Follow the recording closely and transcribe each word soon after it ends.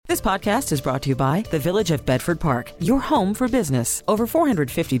This podcast is brought to you by the Village of Bedford Park, your home for business. Over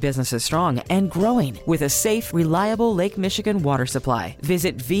 450 businesses strong and growing with a safe, reliable Lake Michigan water supply.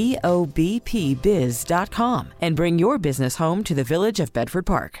 Visit VOBPBiz.com and bring your business home to the Village of Bedford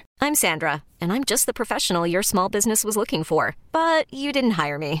Park. I'm Sandra, and I'm just the professional your small business was looking for. But you didn't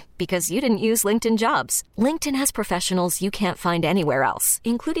hire me because you didn't use LinkedIn Jobs. LinkedIn has professionals you can't find anywhere else,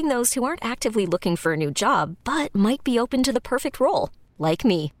 including those who aren't actively looking for a new job, but might be open to the perfect role, like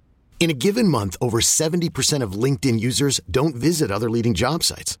me. In a given month, over 70% of LinkedIn users don't visit other leading job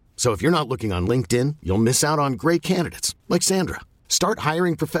sites. So if you're not looking on LinkedIn, you'll miss out on great candidates like Sandra. Start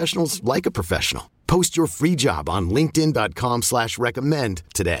hiring professionals like a professional. Post your free job on linkedin.com/recommend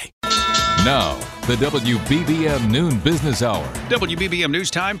today. Now, the WBBM Noon Business Hour. WBBM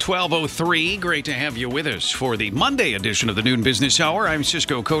News Time, 12:03. Great to have you with us for the Monday edition of the Noon Business Hour. I'm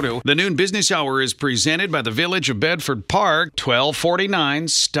Cisco Cotto. The Noon Business Hour is presented by the Village of Bedford Park. 12:49,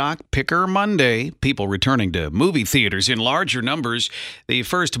 Stock Picker Monday. People returning to movie theaters in larger numbers. The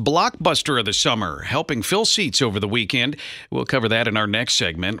first blockbuster of the summer, helping fill seats over the weekend. We'll cover that in our next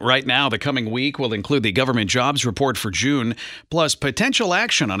segment. Right now, the coming week will include the government jobs report for June, plus potential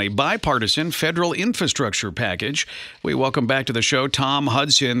action on a bipartisan federal infrastructure package. We welcome back to the show Tom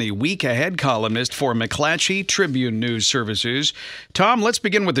Hudson, the week ahead columnist for McClatchy Tribune News Services. Tom, let's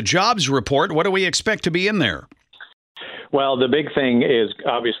begin with the jobs report. What do we expect to be in there? Well, the big thing is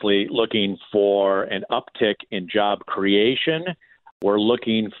obviously looking for an uptick in job creation. We're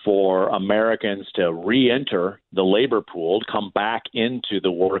looking for Americans to re-enter the labor pool, come back into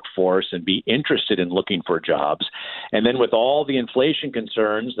the workforce and be interested in looking for jobs. And then with all the inflation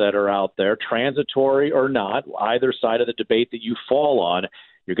concerns that are out there, transitory or not, either side of the debate that you fall on,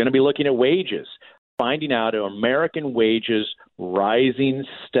 you're going to be looking at wages, finding out are American wages rising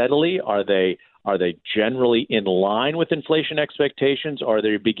steadily? Are they generally in line with inflation expectations? Are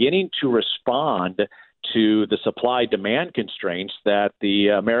they beginning to respond to the supply-demand constraints that the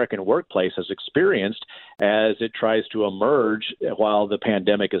American workplace has experienced as it tries to emerge while the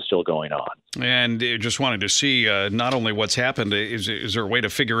pandemic is still going on? And just wanted to see not only what's happened, is there a way to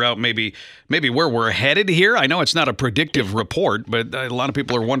figure out maybe where we're headed here? I know it's not a predictive report, but a lot of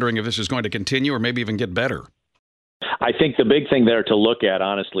people are wondering if this is going to continue or maybe even get better. I think the big thing there to look at,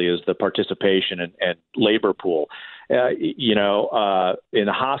 honestly, is the participation and labor pool. In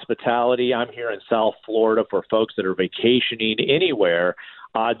hospitality, I'm here in South Florida for folks that are vacationing anywhere.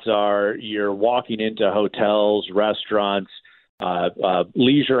 Odds are you're walking into hotels, restaurants,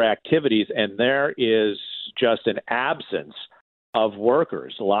 leisure activities, and there is just an absence of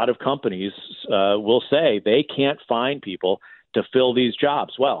workers. A lot of companies will say they can't find people to fill these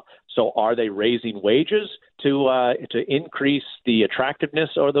jobs. Well, so are they raising wages to increase the attractiveness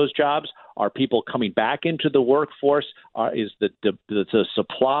of those jobs? Are people coming back into the workforce? Is the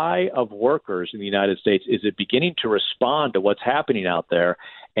supply of workers in the United States, is it beginning to respond to what's happening out there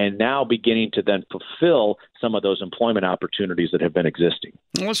and now beginning to then fulfill some of those employment opportunities that have been existing?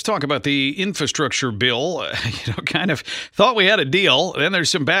 Let's talk about the infrastructure bill. Kind of thought we had a deal. Then there's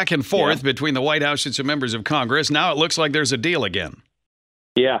some back and forth between the White House and some members of Congress. Now it looks like there's a deal again.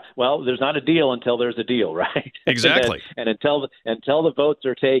 Yeah, well, there's not a deal until there's a deal, right? Exactly. and until the votes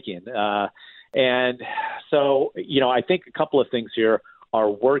are taken. And so, I think a couple of things here are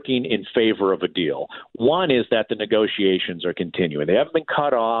working in favor of a deal. One is that the negotiations are continuing. They haven't been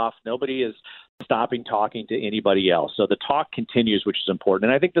cut off. Nobody is stopping talking to anybody else. So the talk continues, which is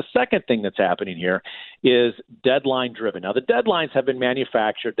important. And I think the second thing that's happening here is deadline driven. Now, the deadlines have been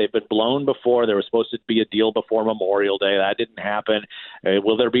manufactured. They've been blown before. There was supposed to be a deal before Memorial Day. That didn't happen.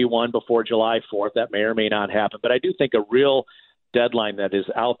 Will there be one before July 4th? That may or may not happen. But I do think a real deadline that is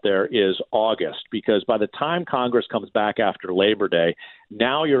out there is August, because by the time Congress comes back after Labor Day,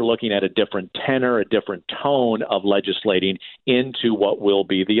 now you're looking at a different tenor, a different tone of legislating into what will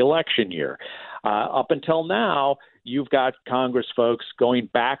be the election year. Up until now, you've got Congress folks going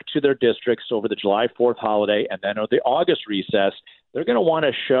back to their districts over the July 4th holiday and then the August recess. They're going to want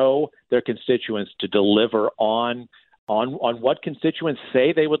to show their constituents to deliver on what constituents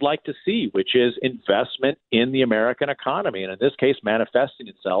say they would like to see, which is investment in the American economy, and in this case, manifesting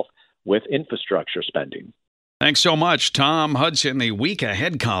itself with infrastructure spending. Thanks so much, Tom Hudson, the week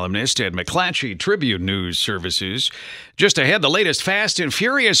ahead columnist at McClatchy Tribune News Services. Just ahead, the latest Fast and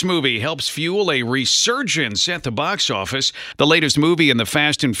Furious movie helps fuel a resurgence at the box office. The latest movie in the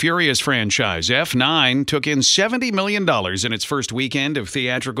Fast and Furious franchise, F9, took in $70 million in its first weekend of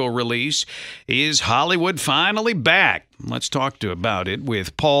theatrical release. Is Hollywood finally back? Let's talk about it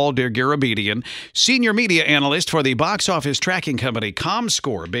with Paul Dergarabedian, Senior Media Analyst for the box office tracking company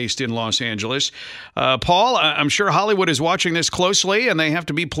ComScore, based in Los Angeles. Paul, I'm sure Hollywood is watching this closely, and they have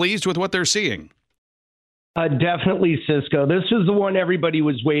to be pleased with what they're seeing. Definitely, Cisco. This was the one everybody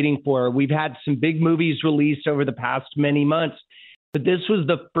was waiting for. We've had some big movies released over the past many months, but this was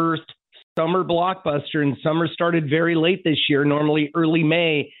the first summer blockbuster, and summer started very late this year. Normally early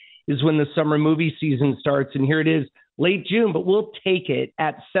May is when the summer movie season starts, and here it is late June, but we'll take it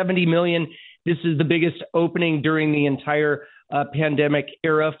at $70 million. This is the biggest opening during the entire pandemic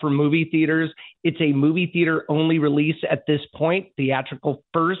era for movie theaters. It's a movie theater only release at this point, theatrical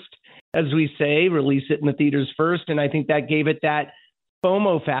first, as we say, release it in the theaters first. And I think that gave it that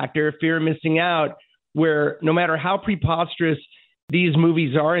FOMO factor, fear of missing out, where no matter how preposterous these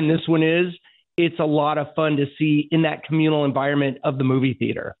movies are, and this one is, it's a lot of fun to see in that communal environment of the movie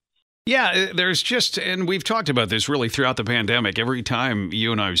theater. Yeah, there's just, and we've talked about this really throughout the pandemic. Every time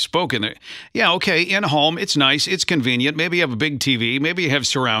you and I have spoken, yeah, okay, in home, it's nice, it's convenient. Maybe you have a big TV, maybe you have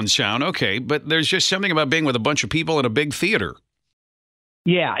surround sound, okay, but there's just something about being with a bunch of people in a big theater.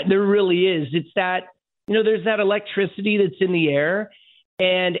 Yeah, there really is. It's that, there's that electricity that's in the air.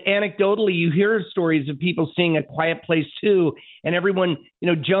 And anecdotally, you hear stories of people seeing A Quiet Place 2, and everyone,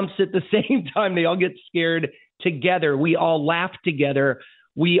 jumps at the same time. They all get scared together. We all laugh together.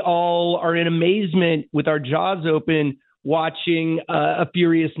 We all are in amazement with our jaws open watching a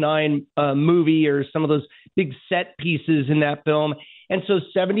Furious 9 movie or some of those big set pieces in that film. And so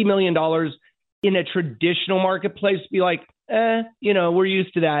 $70 million in a traditional marketplace, be like, we're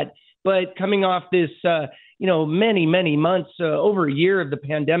used to that. But coming off this, many, many months, over a year of the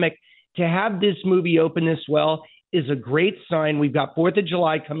pandemic, to have this movie open this well is a great sign. We've got 4th of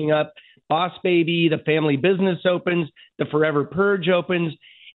July coming up. Boss Baby, The Family Business opens, The Forever Purge opens,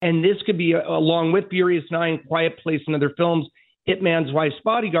 and this could be, along with Furious 9, Quiet Place, and other films, Hitman's Wife's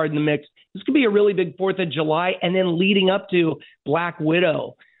Bodyguard in the mix. This could be a really big 4th of July, and then leading up to Black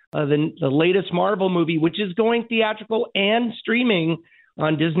Widow, the latest Marvel movie, which is going theatrical and streaming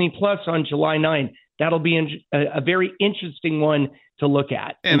on Disney Plus on July 9. That'll be a very interesting one to look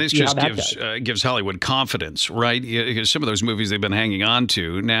at. And this just gives Hollywood confidence, right? Because some of those movies they've been hanging on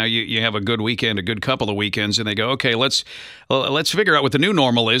to. Now you have a good weekend, a good couple of weekends, and they go, okay, let's figure out what the new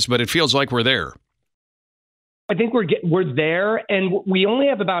normal is, but it feels like we're there. I think we're there, and we only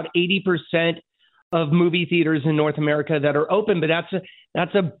have about 80% of movie theaters in North America that are open, but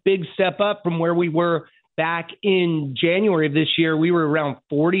that's a big step up from where we were back in January of this year. We were around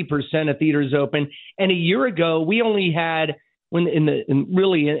 40% of theaters open, and a year ago we only had, when in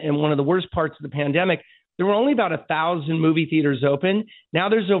one of the worst parts of the pandemic, there were only about 1,000 movie theaters open. Now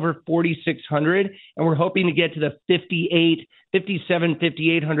there's over 4,600, and we're hoping to get to the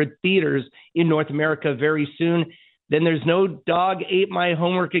 5,800 theaters in North America very soon. Then there's no dog ate my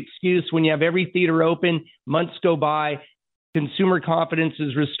homework excuse when you have every theater open, months go by, consumer confidence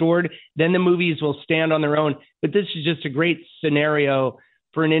is restored, then the movies will stand on their own. But this is just a great scenario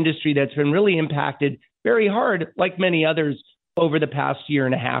for an industry that's been really impacted very hard, like many others, over the past year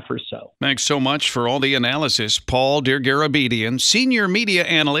and a half or so. Thanks so much for all the analysis. Paul Dergarabedian, Senior Media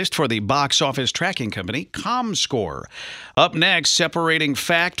Analyst for the box office tracking company ComScore. Up next, separating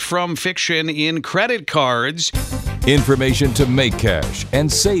fact from fiction in credit cards. Information to make cash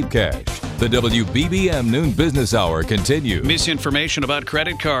and save cash. The WBBM Noon Business Hour continues. Misinformation about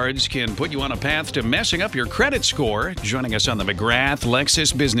credit cards can put you on a path to messing up your credit score. Joining us on the McGrath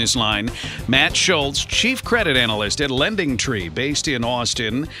Lexus Business Line, Matt Schultz, Chief Credit Analyst at LendingTree, based in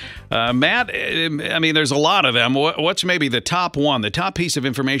Austin. Matt, I mean, there's a lot of them. What's maybe the top one, the top piece of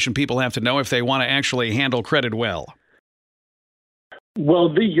information people have to know if they want to actually handle credit well?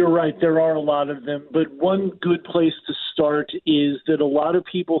 Well, you're right. There are a lot of them. But one good place to start is that a lot of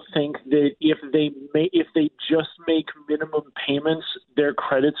people think that if they just make minimum payments, their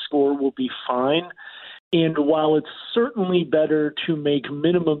credit score will be fine. And while it's certainly better to make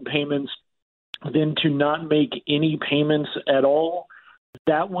minimum payments than to not make any payments at all,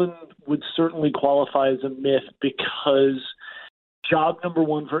 that one would certainly qualify as a myth, because job number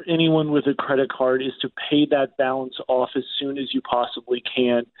one for anyone with a credit card is to pay that balance off as soon as you possibly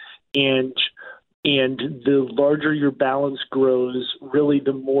can. And the larger your balance grows, really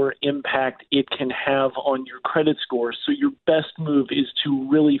the more impact it can have on your credit score. So your best move is to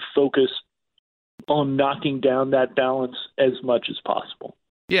really focus on knocking down that balance as much as possible.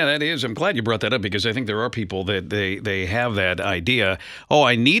 Yeah, that is. I'm glad you brought that up, because I think there are people that they have that idea. Oh,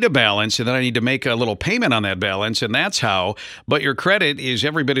 I need a balance, and then I need to make a little payment on that balance, and that's how. But your credit is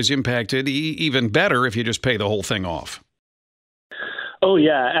every bit as impacted, even better if you just pay the whole thing off. Oh,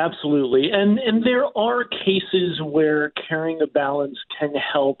 yeah, absolutely. And there are cases where carrying a balance can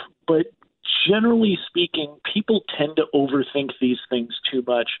help, but generally speaking, people tend to overthink these things too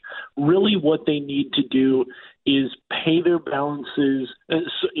much. Really what they need to do is pay their balances,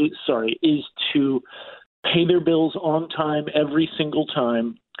 is to pay their bills on time every single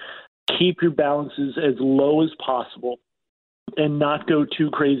time, keep your balances as low as possible, and not go too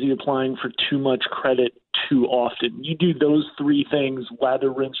crazy applying for too much credit too often. You do those three things,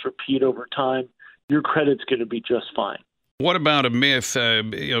 lather, rinse, repeat over time, your credit's going to be just fine. What about a myth?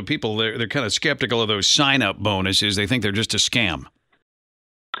 People, they're kind of skeptical of those sign-up bonuses. They think they're just a scam.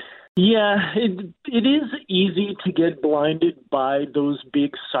 Yeah, it is easy to get blinded by those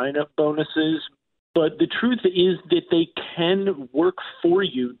big sign-up bonuses, but the truth is that they can work for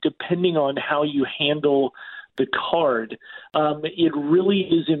you depending on how you handle the card. It really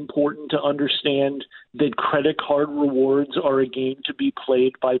is important to understand that credit card rewards are a game to be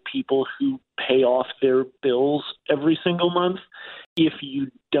played by people who pay off their bills every single month. If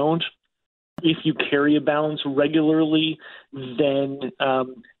you carry a balance regularly, then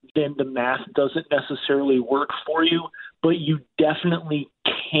the math doesn't necessarily work for you, but you definitely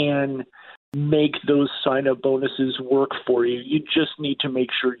can make those sign-up bonuses work for you. You just need to make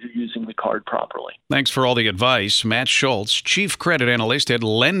sure you're using the card properly. Thanks for all the advice. Matt Schultz, Chief Credit Analyst at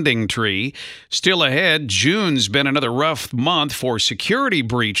LendingTree. Still ahead, June's been another rough month for security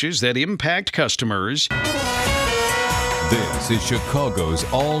breaches that impact customers. This is Chicago's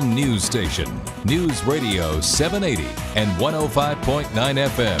all-news station, News Radio 780 and 105.9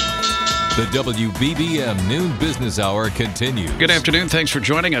 FM. The WBBM Noon Business Hour continues. Good afternoon. Thanks for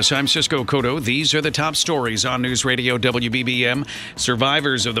joining us. I'm Cisco Cotto. These are the top stories on News Radio WBBM.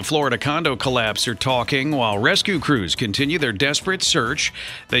 Survivors of the Florida condo collapse are talking while rescue crews continue their desperate search.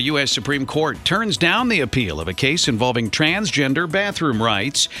 The U.S. Supreme Court turns down the appeal of a case involving transgender bathroom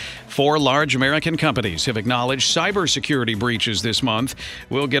rights. 4 large American companies have acknowledged cybersecurity breaches this month.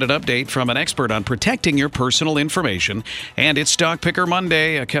 We'll get an update from an expert on protecting your personal information. And it's Stock Picker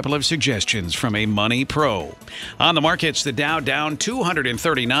Monday, a couple of suggestions from a money pro. On the markets, the Dow down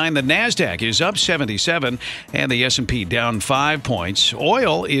 239, the NASDAQ is up 77, and the S&P down 5 points.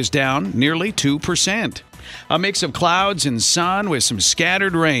 Oil is down nearly 2%. A mix of clouds and sun with some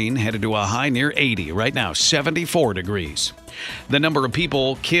scattered rain, headed to a high near 80. Right now, 74 degrees. The number of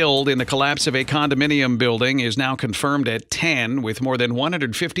people killed in the collapse of a condominium building is now confirmed at 10, with more than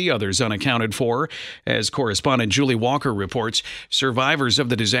 150 others unaccounted for. As correspondent Julie Walker reports, survivors of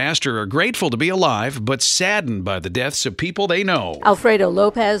the disaster are grateful to be alive, but saddened by the deaths of people they know. Alfredo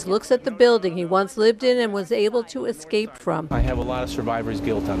Lopez looks at the building he once lived in and was able to escape from. I have a lot of survivor's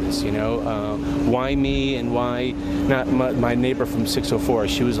guilt on this, Why me and why not my neighbor from 604?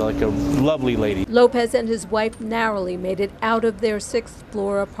 She was like a lovely lady. Lopez and his wife narrowly made it out of their 6th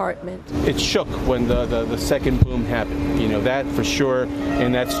floor apartment. It shook when the second boom happened, that for sure,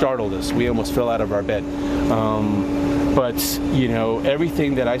 and that startled us. We almost fell out of our bed. But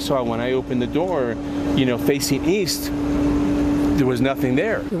everything that I saw when I opened the door, facing east, there was nothing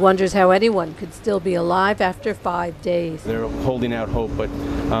there. He wonders how anyone could still be alive after 5 days. They're holding out hope, but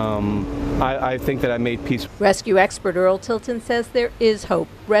I think that I made peace. Rescue expert Earl Tilton says there is hope.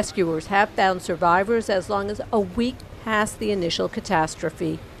 Rescuers have found survivors as long as a week past the initial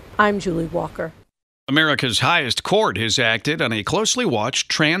catastrophe. I'm Julie Walker. America's highest court has acted on a closely watched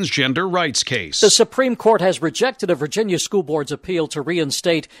transgender rights case. The Supreme Court has rejected a Virginia school board's appeal to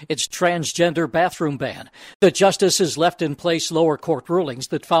reinstate its transgender bathroom ban. The justices left in place lower court rulings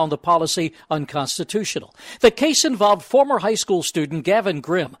that found the policy unconstitutional. The case involved former high school student Gavin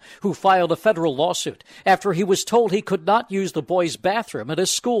Grimm, who filed a federal lawsuit after he was told he could not use the boys' bathroom at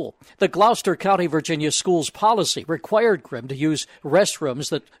his school. The Gloucester County, Virginia schools policy required Grimm to use restrooms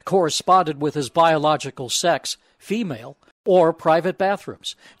that corresponded with his biological sex, female, or private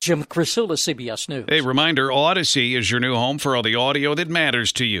bathrooms. Jim Crisula, CBS News. A reminder, Odyssey is your new home for all the audio that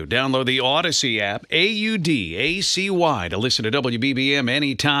matters to you. Download the Odyssey app, AUDACY, to listen to WBBM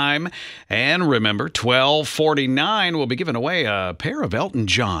anytime. And remember, 12/49 will be giving away a pair of Elton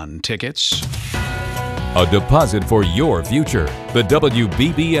John tickets. A deposit for your future. The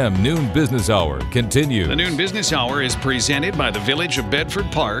WBBM Noon Business Hour continues. The Noon Business Hour is presented by the Village of Bedford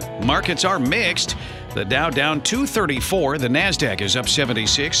Park. Markets are mixed. The Dow down 234, the NASDAQ is up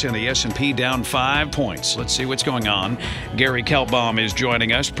 76, and the S&P down 5 points. Let's see what's going on. Gary Kaltbaum is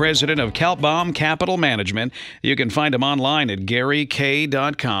joining us, president of Kaltbaum Capital Management. You can find him online at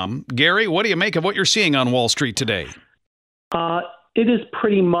GaryK.com. Gary, what do you make of what you're seeing on Wall Street today? It is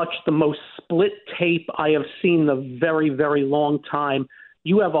pretty much the most split tape I have seen in a very, very long time.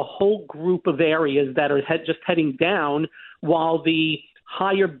 You have a whole group of areas that are just heading down, while the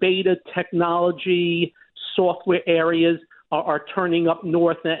higher beta technology, software areas are turning up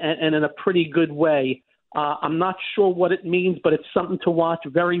north and in a pretty good way. I'm not sure what it means, but it's something to watch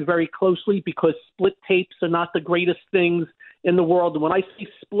very, very closely because split tapes are not the greatest things in the world. And when I say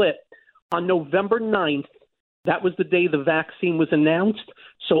split, on November 9th, that was the day the vaccine was announced.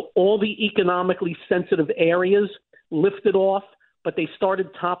 So all the economically sensitive areas lifted off, but they started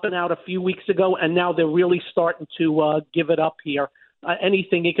topping out a few weeks ago, and now they're really starting to give it up here.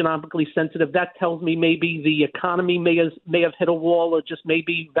 Anything economically sensitive, that tells me maybe the economy may have hit a wall, or just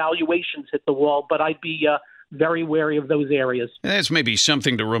maybe valuations hit the wall, but I'd be very wary of those areas. And that's maybe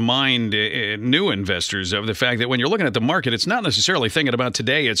something to remind new investors of, the fact that when you're looking at the market, it's not necessarily thinking about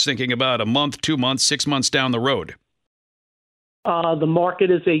today, it's thinking about a month, 2 months, 6 months down the road. The market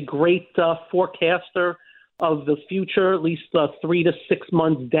is a great forecaster of the future, at least 3 to 6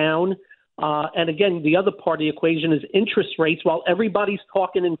 months down. And again, the other part of the equation is interest rates. While everybody's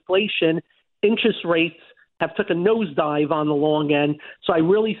talking inflation, interest rates have took a nosedive on the long end. So I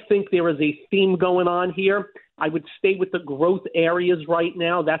really think there is a theme going on here. I would stay with the growth areas right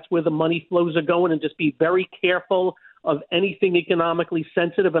now. That's where the money flows are going, and just be very careful of anything economically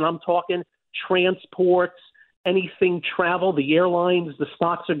sensitive. And I'm talking transports, anything travel, the airlines, the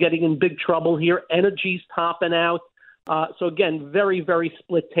stocks are getting in big trouble here. Energy's topping out. So again, very, very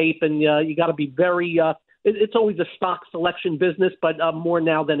split tape, and you got to be very it's always a stock selection business, but more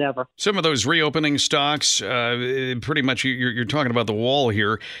now than ever. Some of those reopening stocks, pretty much you're talking about the wall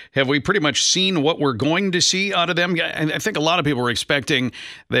here. Have we pretty much seen what we're going to see out of them? I think a lot of people were expecting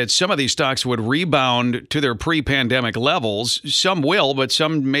that some of these stocks would rebound to their pre-pandemic levels. Some will, but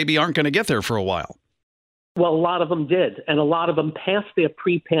some maybe aren't going to get there for a while. Well, a lot of them did, and a lot of them passed their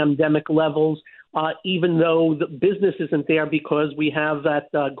pre-pandemic levels, even though the business isn't there, because we have that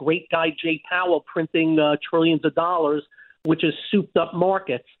great guy, Jay Powell, printing trillions of dollars, which is souped up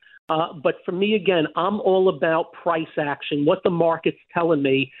markets. But for me, again, I'm all about price action, what the market's telling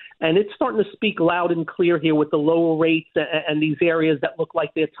me. And it's starting to speak loud and clear here with the lower rates and these areas that look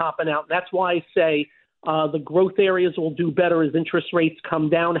like they're topping out. That's why I say the growth areas will do better as interest rates come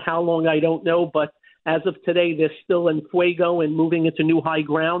down. How long, I don't know. But as of today, they're still in fuego and moving into new high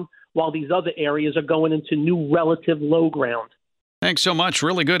ground, while these other areas are going into new relative low ground. Thanks so much.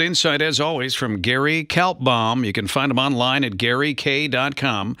 Really good insight, as always, from Gary Kaltbaum. You can find him online at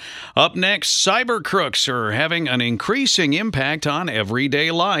GaryK.com. Up next, cyber crooks are having an increasing impact on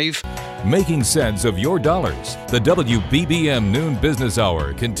everyday life. Making sense of your dollars. The WBBM Noon Business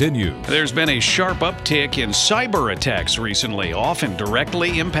Hour continues. There's been a sharp uptick in cyber attacks recently, often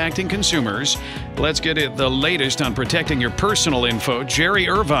directly impacting consumers. Let's get the latest on protecting your personal info. Jerry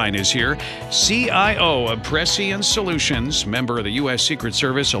Irvine is here, CIO of Prescient Solutions, member of the U.S. Secret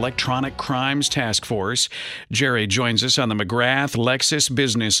Service Electronic Crimes Task Force. Jerry joins us on the McGrath Lexus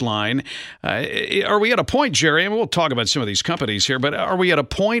business line. Are we at a point, Jerry, and we'll talk about some of these companies here, but are we at a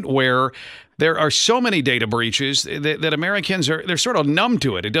point where there are so many data breaches that Americans they're sort of numb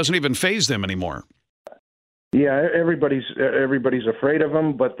to it? It doesn't even faze them anymore. Yeah, everybody's afraid of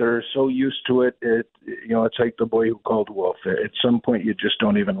them, but they're so used to it. It's like the boy who called wolf. At some point, you just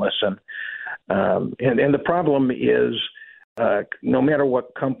don't even listen. And the problem is, no matter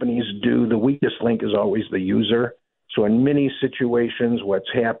what companies do, the weakest link is always the user. So in many situations, what's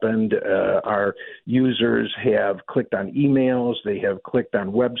happened, our users have clicked on emails, they have clicked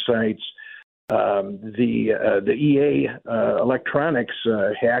on websites. The EA Electronics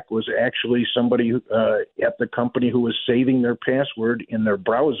hack was actually somebody at the company who was saving their password in their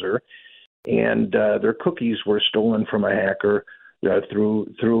browser, and their cookies were stolen from a hacker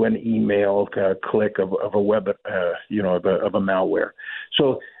through an email click of a web, of a malware.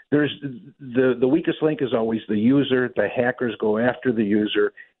 So there's the weakest link is always the user. The hackers go after the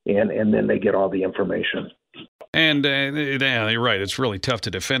user, and then they get all the information. And yeah, you're right. It's really tough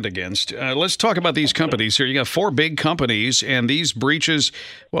to defend against. Let's talk about these companies here. You got 4 big companies, and these breaches,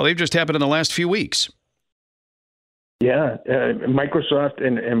 well, they've just happened in the last few weeks. Yeah, Microsoft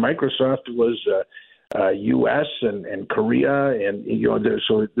and Microsoft was U.S. and Korea, and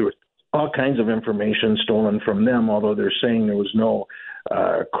so there was all kinds of information stolen from them. Although they're saying there was no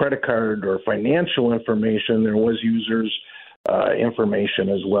credit card or financial information, there was users' information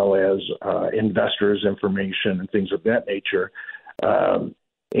as well as investors' information and things of that nature.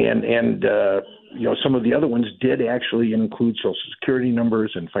 Some of the other ones did actually include Social Security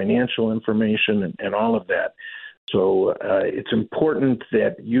numbers and financial information and all of that. So it's important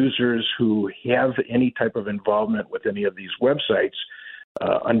that users who have any type of involvement with any of these websites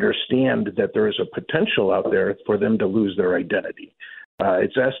understand that there is a potential out there for them to lose their identity.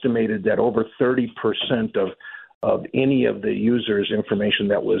 It's estimated that over 30% of any of the users' information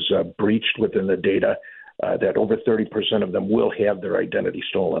that was breached within the data, that over 30% of them will have their identity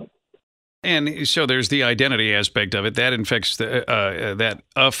stolen. And so there's the identity aspect of it that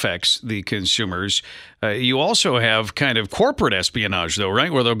affects the consumers. You also have kind of corporate espionage, though,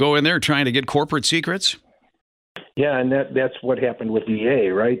 right? Where they'll go in there trying to get corporate secrets. Yeah, and that's what happened with EA,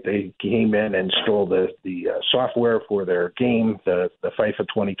 right? They came in and stole the software for their game, the FIFA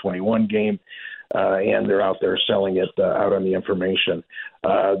 2021 game, and they're out there selling it out on the information.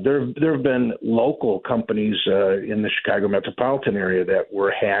 There have been local companies in the Chicago metropolitan area that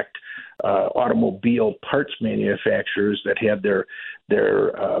were hacked. Automobile parts manufacturers that had their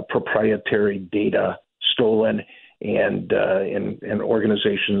proprietary data stolen, and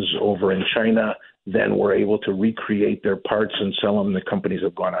organizations over in China then were able to recreate their parts and sell them. The companies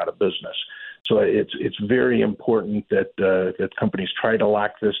have gone out of business. So it's very important that companies try to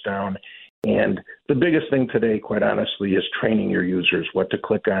lock this down. And the biggest thing today, quite honestly, is training your users what to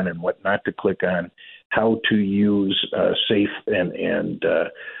click on and what not to click on, how to use safe and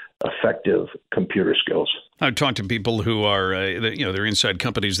effective computer skills. I've talked to people who are, they're inside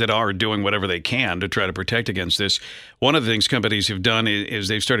companies that are doing whatever they can to try to protect against this. One of the things companies have done is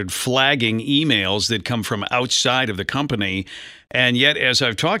they've started flagging emails that come from outside of the company. And yet, as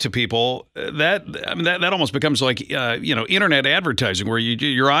I've talked to people, that almost becomes like, internet advertising, where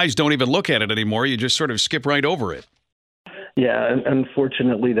your eyes don't even look at it anymore. You just sort of skip right over it. Yeah, and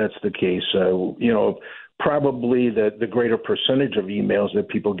unfortunately, that's the case. Probably the greater percentage of emails that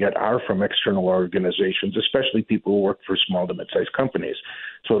people get are from external organizations, especially people who work for small to mid-sized companies.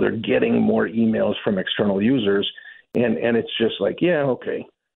 So they're getting more emails from external users, and it's just like, yeah, okay.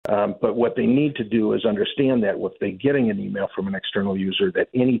 But what they need to do is understand that if they're getting an email from an external user, that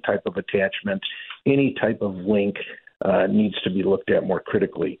any type of attachment, any type of link needs to be looked at more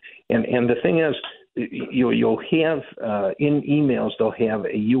critically. And the thing is, you'll have in emails, they'll have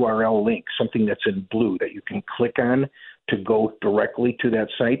a URL link, something that's in blue that you can click on to go directly to that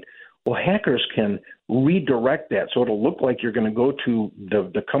site. Well, hackers can redirect that, so it'll look like you're going to go to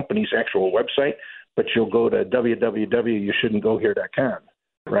the company's actual website, but you'll go to www.youshouldn'tgohere.com,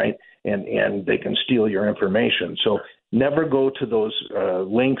 right? And they can steal your information. So never go to those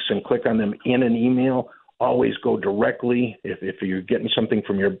links and click on them in an email. Always go directly. If you're getting something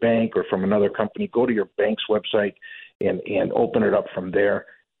from your bank or from another company, go to your bank's website and open it up from there.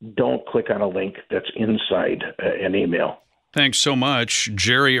 Don't click on a link that's inside an email. Thanks so much,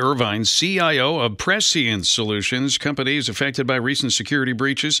 Jerry Irvine, CIO of Prescient Solutions, companies affected by recent security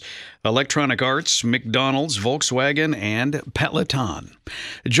breaches, Electronic Arts, McDonald's, Volkswagen, and Peloton.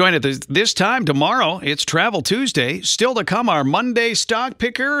 Join us this time tomorrow. It's Travel Tuesday. Still to come, our Monday stock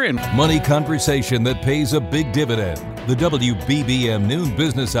picker and money conversation that pays a big dividend. The WBBM Noon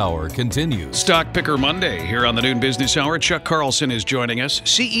Business Hour continues. Stock Picker Monday here on the Noon Business Hour. Chuck Carlson is joining us,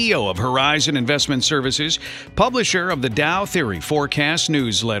 CEO of Horizon Investment Services, publisher of the Dow Theory Forecast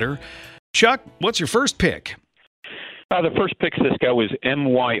newsletter. Chuck, what's your first pick? The first pick, Cisco, is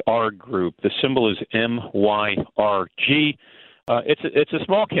MYR Group. The symbol is MYRG. It's a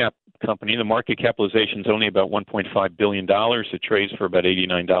small cap company. The market capitalization is only about $1.5 billion. It trades for about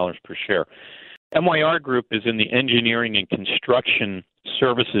 $89 per share. MYR Group is in the engineering and construction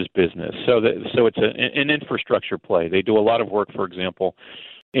services business. So it's an infrastructure play. They do a lot of work, for example,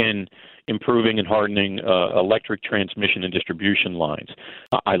 in improving and hardening electric transmission and distribution lines.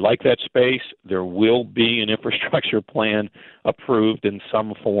 I like that space. There will be an infrastructure plan approved in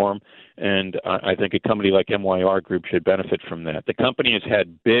some form, and I think a company like MYR Group should benefit from that. The company has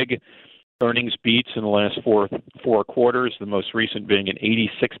had big earnings beats in the last four quarters, the most recent being an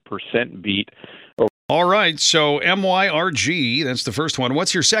 86% beat. All right, so MYRG, that's the first one.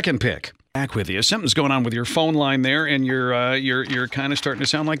 What's your second pick? Back with you. Something's going on with your phone line there, and you're kind of starting to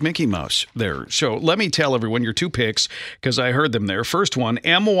sound like Mickey Mouse there. So let me tell everyone your two picks, because I heard them there. First one,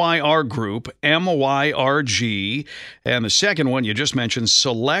 MYR Group, MYRG, and the second one you just mentioned,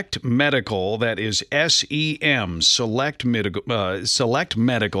 Select Medical. That is SEM, Select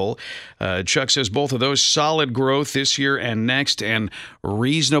Medical. Chuck says both of those solid growth this year and next, and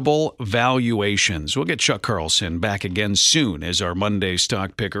reasonable valuations. We'll get Chuck Carlson back again soon as our Monday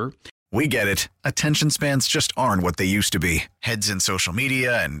stock picker. We get it. Attention spans just aren't what they used to be. Heads in social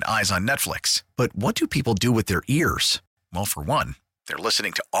media and eyes on Netflix. But what do people do with their ears? Well, for one, they're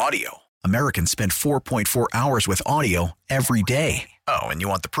listening to audio. Americans spend 4.4 hours with audio every day. Oh, and you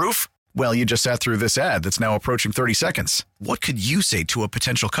want the proof? Well, you just sat through this ad that's now approaching 30 seconds. What could you say to a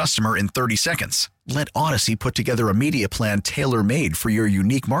potential customer in 30 seconds? Let Odyssey put together a media plan tailor-made for your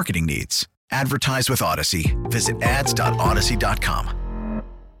unique marketing needs. Advertise with Odyssey. Visit ads.odyssey.com.